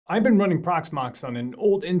I've been running Proxmox on an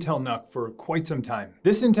old Intel NUC for quite some time.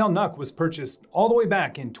 This Intel NUC was purchased all the way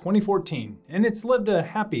back in 2014, and it's lived a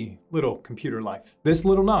happy little computer life. This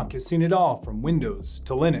little NUC has seen it all from Windows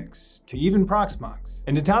to Linux to even Proxmox.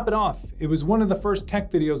 And to top it off, it was one of the first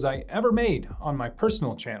tech videos I ever made on my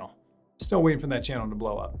personal channel. Still waiting for that channel to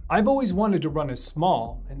blow up. I've always wanted to run a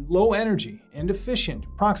small and low energy and efficient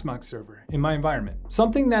Proxmox server in my environment.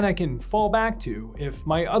 Something that I can fall back to if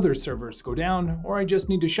my other servers go down or I just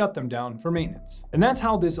need to shut them down for maintenance. And that's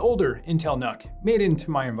how this older Intel NUC made it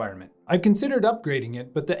into my environment. I've considered upgrading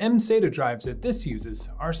it, but the M-SATA drives that this uses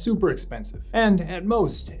are super expensive. And at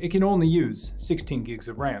most, it can only use 16 gigs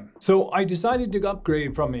of RAM. So I decided to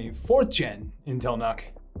upgrade from a 4th gen Intel NUC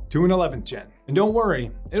to an 11th gen. And don't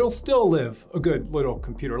worry, it'll still live a good little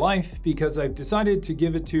computer life because I've decided to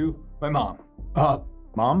give it to my mom.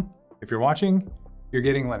 Mom, if you're watching, you're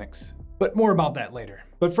getting Linux. But more about that later.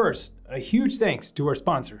 But first, a huge thanks to our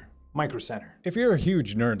sponsor, MicroCenter. If you're a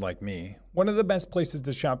huge nerd like me, one of the best places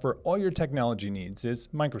to shop for all your technology needs is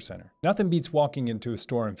MicroCenter. Nothing beats walking into a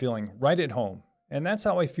store and feeling right at home. And that's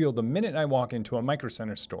how I feel the minute I walk into a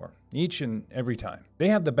MicroCenter store, each and every time. They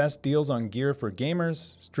have the best deals on gear for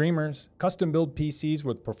gamers, streamers, custom-built PCs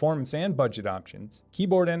with performance and budget options,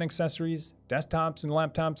 keyboard and accessories, desktops and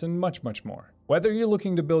laptops, and much, much more. Whether you're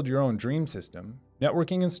looking to build your own dream system,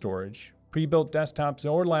 networking and storage, pre-built desktops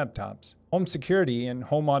or laptops, home security and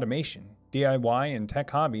home automation, DIY and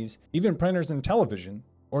tech hobbies, even printers and television,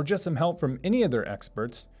 or just some help from any of their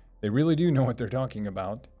experts, they really do know what they're talking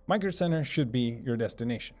about, MicroCenter should be your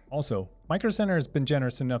destination. Also, MicroCenter has been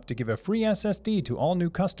generous enough to give a free SSD to all new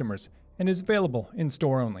customers and is available in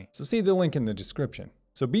store only. So see the link in the description.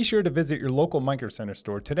 So be sure to visit your local MicroCenter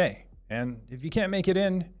store today. And if you can't make it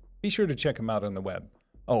in, be sure to check them out on the web.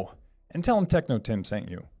 Oh, and tell them Techno Tim sent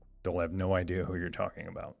you. They'll have no idea who you're talking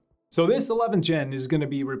about. So this 11th gen is going to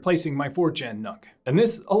be replacing my 4th gen NUC. And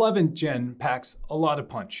this 11th gen packs a lot of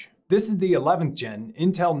punch. This is the 11th gen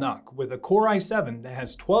Intel NUC with a Core i7 that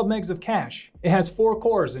has 12 megs of cache. It has 4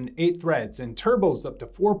 cores and 8 threads and turbos up to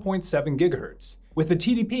 4.7 gigahertz with a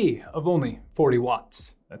TDP of only 40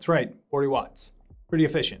 watts. That's right, 40 watts. Pretty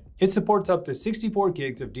efficient. It supports up to 64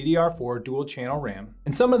 gigs of DDR4 dual channel RAM.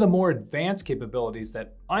 And some of the more advanced capabilities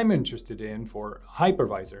that I'm interested in for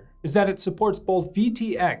hypervisor is that it supports both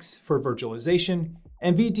VTX for virtualization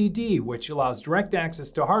and VDD, which allows direct access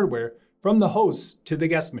to hardware from the host to the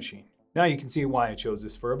guest machine. Now you can see why I chose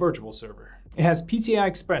this for a virtual server. It has PCI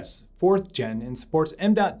Express 4th gen and supports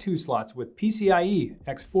M.2 slots with PCIe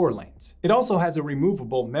X4 lanes. It also has a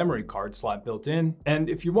removable memory card slot built in, and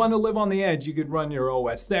if you want to live on the edge, you could run your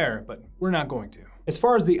OS there, but we're not going to. As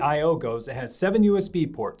far as the I/O goes, it has 7 USB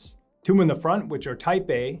ports, 2 in the front, which are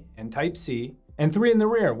Type A and Type C, and 3 in the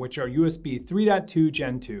rear, which are USB 3.2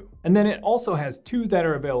 Gen 2. And then it also has 2 that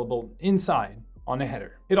are available inside on a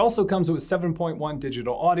header. It also comes with 7.1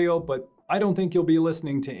 digital audio, but I don't think you'll be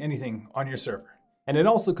listening to anything on your server. And it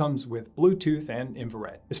also comes with Bluetooth and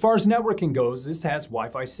infrared. As far as networking goes, this has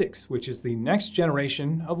Wi-Fi 6, which is the next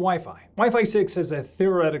generation of Wi-Fi. Wi-Fi 6 has a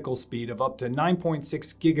theoretical speed of up to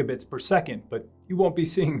 9.6 gigabits per second, but you won't be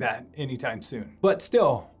seeing that anytime soon. But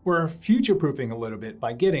still, we're future-proofing a little bit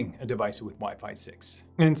by getting a device with Wi-Fi 6.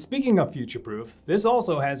 And speaking of future-proof, this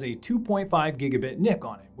also has a 2.5 gigabit NIC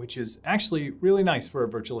on it, which is actually really nice for a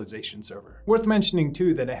virtualization server. Worth mentioning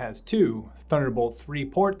too that it has 2 Thunderbolt 3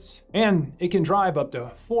 ports, and it can drive up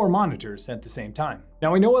to 4 monitors at the same time.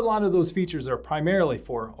 Now I know a lot of those features are primarily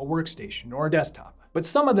for a workstation or a desktop, but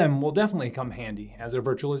some of them will definitely come handy as a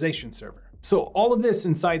virtualization server. So all of this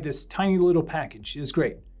inside this tiny little package is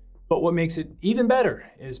great. But what makes it even better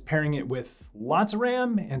is pairing it with lots of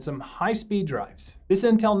RAM and some high-speed drives. This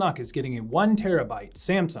Intel NUC is getting a 1 terabyte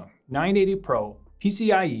Samsung 980 Pro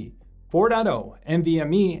PCIe 4.0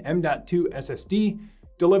 NVMe M.2 SSD,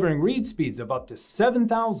 delivering read speeds of up to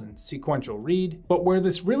 7,000 sequential read. But where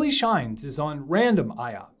this really shines is on random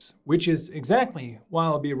IOPS, which is exactly why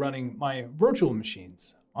I'll be running my virtual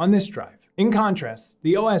machines on this drive. In contrast,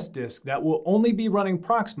 the OS disk that will only be running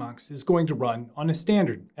Proxmox is going to run on a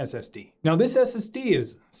standard SSD. Now this SSD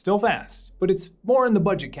is still fast, but it's more in the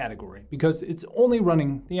budget category because it's only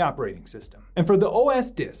running the operating system. And for the OS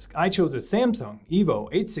disk, I chose a Samsung Evo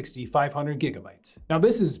 860 500 gigabytes. Now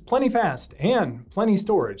this is plenty fast and plenty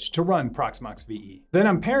storage to run Proxmox VE. Then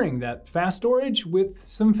I'm pairing that fast storage with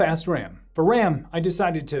some fast RAM. For RAM, I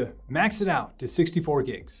decided to max it out to 64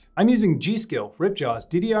 gigs. I'm using G.Skill Ripjaw's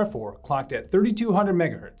DDR4 clocked at 3200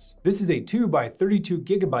 megahertz. This is a 2x32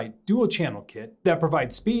 gigabyte dual channel kit that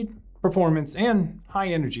provides speed, performance, and high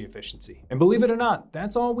energy efficiency. And believe it or not,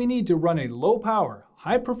 that's all we need to run a low power,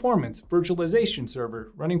 high performance virtualization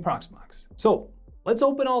server running Proxmox. So let's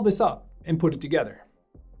open all this up and put it together.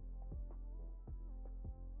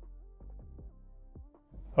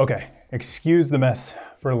 Okay, excuse the mess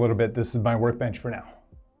for a little bit. This is my workbench for now.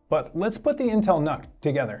 But let's put the Intel NUC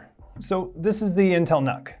together. So this is the Intel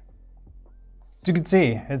NUC. As you can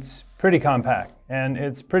see, it's pretty compact and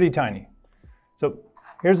it's pretty tiny. So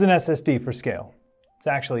here's an SSD for scale. It's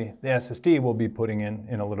actually the SSD we'll be putting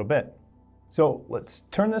in a little bit. So let's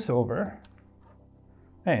turn this over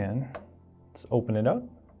and let's open it up.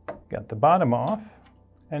 Got the bottom off.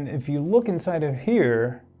 And if you look inside of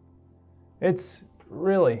here, it's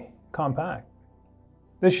really compact.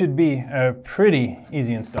 This should be a pretty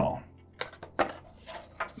easy install.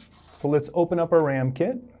 So let's open up our RAM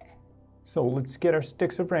kit. So let's get our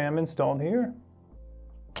sticks of RAM installed here.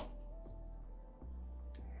 There's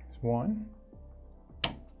one.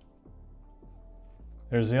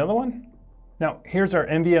 There's the other one. Now here's our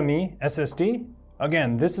NVMe SSD.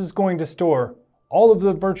 Again, this is going to store all of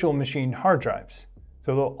the virtual machine hard drives.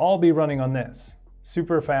 So they'll all be running on this.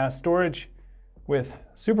 Super fast storage with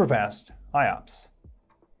super fast IOPS.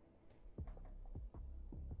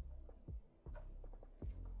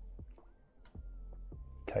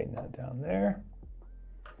 Tighten that down there.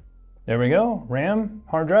 There we go, RAM,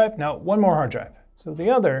 hard drive. Now one more hard drive. So the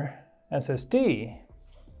other SSD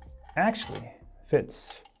actually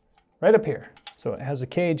fits right up here. So it has a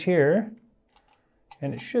cage here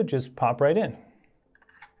and it should just pop right in.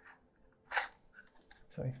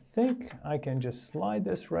 So I think I can just slide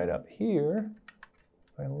this right up here.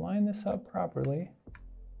 If I line this up properly.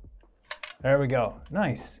 There we go,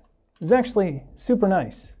 nice. It's actually super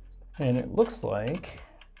nice. And it looks like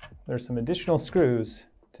there's some additional screws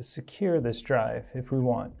to secure this drive if we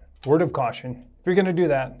want. Word of caution, if you're gonna do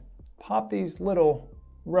that, pop these little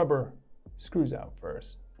rubber screws out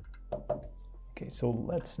first. Okay, so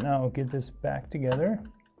let's now get this back together.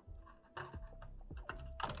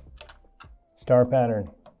 Star pattern.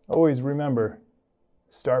 Always remember,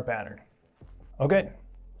 star pattern. Okay,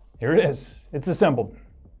 here it is. It's assembled.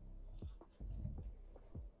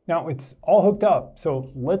 Now it's all hooked up, so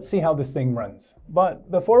let's see how this thing runs. But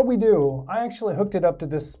before we do, I actually hooked it up to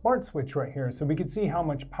this smart switch right here so we could see how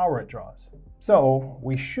much power it draws. So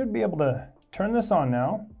we should be able to turn this on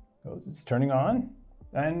now. It's turning on.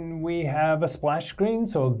 And we have a splash screen,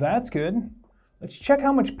 so that's good. Let's check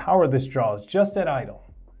how much power this draws just at idle.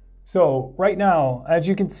 So right now, as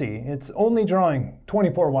you can see, it's only drawing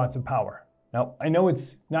 24 watts of power. Now, I know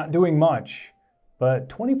it's not doing much, but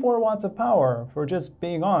 24 watts of power for just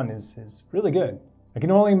being on is really good. I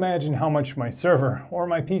can only imagine how much my server or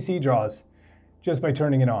my PC draws just by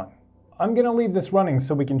turning it on. I'm gonna leave this running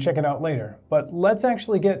so we can check it out later, but let's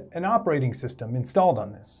actually get an operating system installed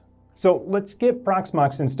on this. So let's get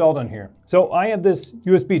Proxmox installed on here. So I have this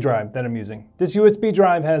USB drive that I'm using. This USB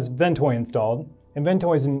drive has Ventoy installed, and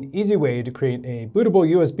Ventoy is an easy way to create a bootable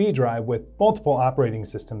USB drive with multiple operating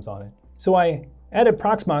systems on it. So I added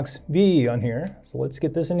Proxmox VE on here. So let's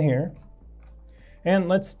get this in here and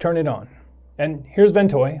let's turn it on. And here's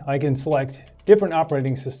Ventoy. I can select different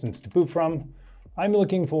operating systems to boot from. I'm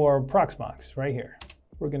looking for Proxmox right here.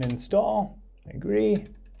 We're gonna install, I agree.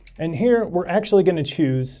 And here we're actually gonna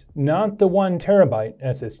choose not the 1 terabyte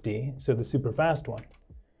SSD, so the super fast one,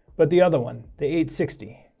 but the other one, the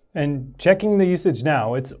 860. And checking the usage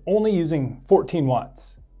now, it's only using 14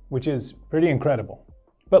 watts, which is pretty incredible.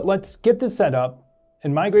 But let's get this set up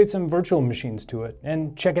and migrate some virtual machines to it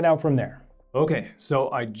and check it out from there. Okay, so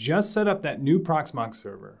I just set up that new Proxmox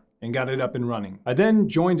server and got it up and running. I then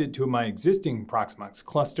joined it to my existing Proxmox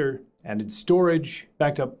cluster, added storage,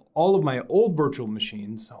 backed up all of my old virtual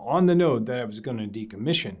machines on the node that I was going to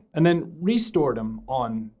decommission, and then restored them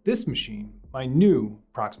on this machine, my new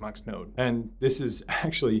Proxmox node. And this is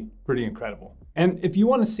actually pretty incredible. And if you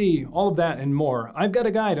want to see all of that and more, I've got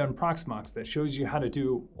a guide on Proxmox that shows you how to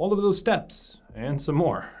do all of those steps and some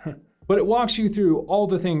more. But it walks you through all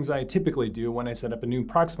the things I typically do when I set up a new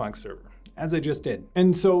Proxmox server, as I just did.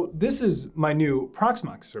 And so this is my new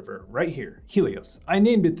Proxmox server right here, Helios. I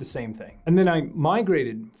named it the same thing. And then I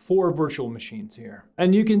migrated 4 virtual machines here.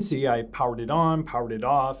 And you can see I powered it on, powered it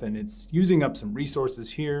off, and it's using up some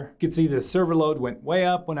resources here. You can see the server load went way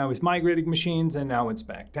up when I was migrating machines, and now it's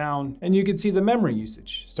back down. And you can see the memory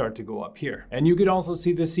usage start to go up here. And you could also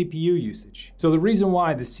see the CPU usage. So the reason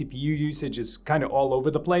why the CPU usage is kind of all over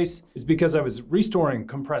the place is because I was restoring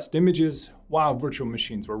compressed images while virtual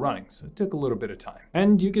machines were running, so it took a little bit of time.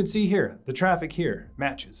 And you can see here, the traffic here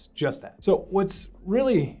matches just that. So what's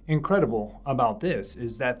really incredible about this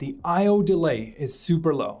is that the I/O delay is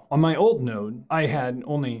super low. On my old node, I had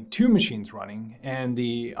only 2 machines running, and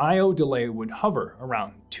the I/O delay would hover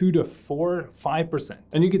around 2 to 4, 5%.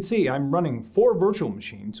 And you can see I'm running 4 virtual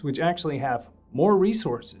machines, which actually have more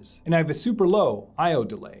resources, and I have a super low I/O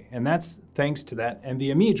delay, and that's thanks to that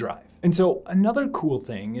NVMe drive. And so another cool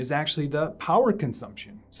thing is actually the power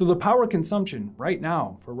consumption. So the power consumption right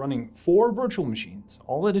now for running 4 virtual machines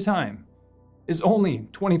all at a time is only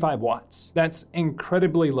 25 watts. That's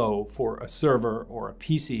incredibly low for a server or a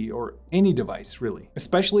PC or any device really,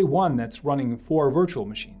 especially one that's running 4 virtual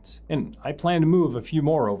machines. And I plan to move a few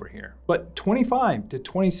more over here. But 25 to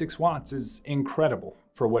 26 watts is incredible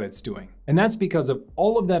for what it's doing. And that's because of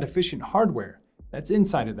all of that efficient hardware that's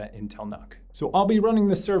inside of that Intel NUC. So I'll be running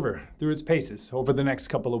the server through its paces over the next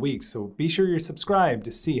couple of weeks, so be sure you're subscribed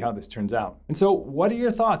to see how this turns out. And so what are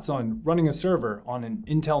your thoughts on running a server on an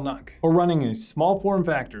Intel NUC or running a small form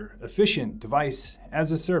factor, efficient device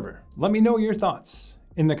as a server? Let me know your thoughts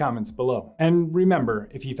in the comments below. And remember,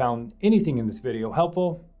 if you found anything in this video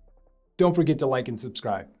helpful, don't forget to like and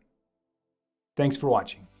subscribe. Thanks for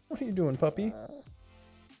watching. What are you doing, puppy?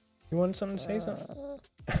 You want something to say? Something?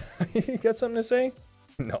 You got something to say?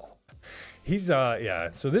 No. He's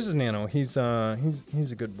yeah. So this is Nano. He's a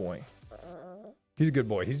good boy. He's a good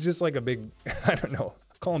boy. He's just like a big, I don't know.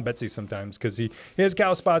 I call him Betsy sometimes because he has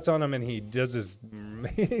cow spots on him and he does this.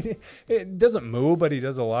 It doesn't moo, but he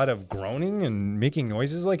does a lot of groaning and making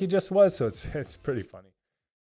noises like he just was. So it's pretty funny.